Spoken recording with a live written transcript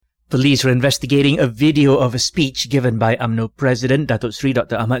Police are investigating a video of a speech given by UMNO President Datuk Seri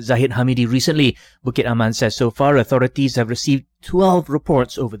Dr. Ahmad Zahid Hamidi recently. Bukit Aman says so far authorities have received 12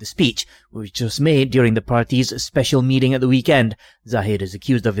 reports over the speech, which was made during the party's special meeting at the weekend. Zahid is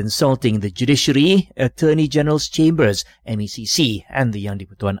accused of insulting the judiciary, Attorney General's Chambers, MECC, and the Yang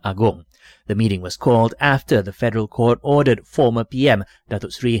di-Pertuan Agong. The meeting was called after the federal court ordered former PM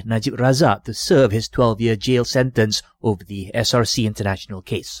Datuk Seri Najib Razak to serve his 12-year jail sentence over the SRC International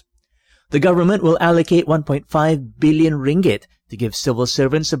case. The government will allocate 1.5 billion ringgit to give civil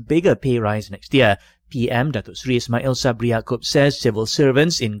servants a bigger pay rise next year. PM Datuk Seri Ismail Sabri Yaakob says civil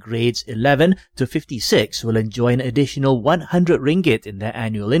servants in grades 11 to 56 will enjoy an additional 100 ringgit in their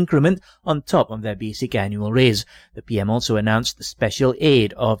annual increment on top of their basic annual raise. The PM also announced the special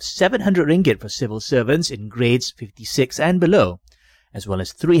aid of 700 ringgit for civil servants in grades 56 and below, as well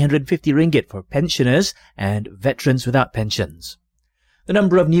as 350 ringgit for pensioners and veterans without pensions. The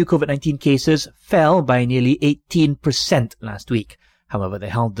number of new COVID-19 cases fell by nearly 18% last week. However, the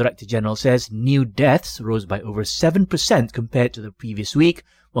Health Director General says new deaths rose by over 7% compared to the previous week,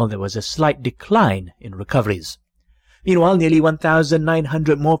 while there was a slight decline in recoveries. Meanwhile, nearly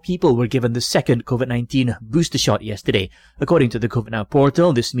 1,900 more people were given the second COVID-19 booster shot yesterday. According to the COVIDnow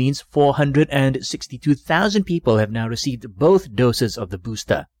portal, this means 462,000 people have now received both doses of the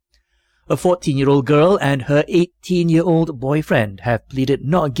booster. A 14-year-old girl and her 18-year-old boyfriend have pleaded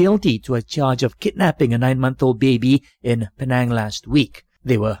not guilty to a charge of kidnapping a 9-month-old baby in Penang last week.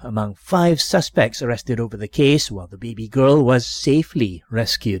 They were among 5 suspects arrested over the case, while the baby girl was safely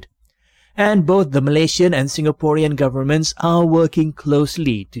rescued. And both the Malaysian and Singaporean governments are working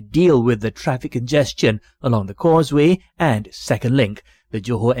closely to deal with the traffic congestion along the Causeway and Second Link. The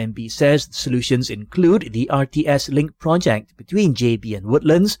Johor MP says the solutions include the RTS Link project between JB and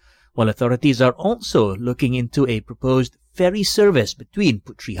Woodlands, while authorities are also looking into a proposed ferry service between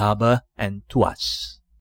Puteri Harbour and Tuas.